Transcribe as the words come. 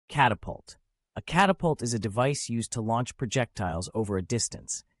Catapult. A catapult is a device used to launch projectiles over a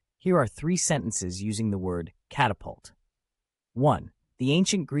distance. Here are 3 sentences using the word catapult. 1. The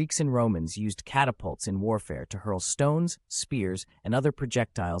ancient Greeks and Romans used catapults in warfare to hurl stones, spears, and other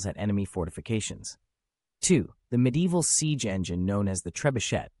projectiles at enemy fortifications. 2. The medieval siege engine known as the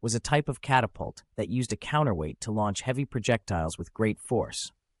trebuchet was a type of catapult that used a counterweight to launch heavy projectiles with great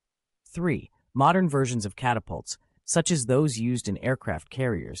force. 3. Modern versions of catapults, such as those used in aircraft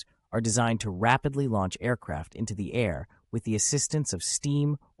carriers, are designed to rapidly launch aircraft into the air with the assistance of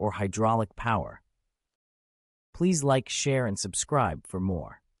steam or hydraulic power. Please like, share, and subscribe for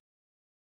more.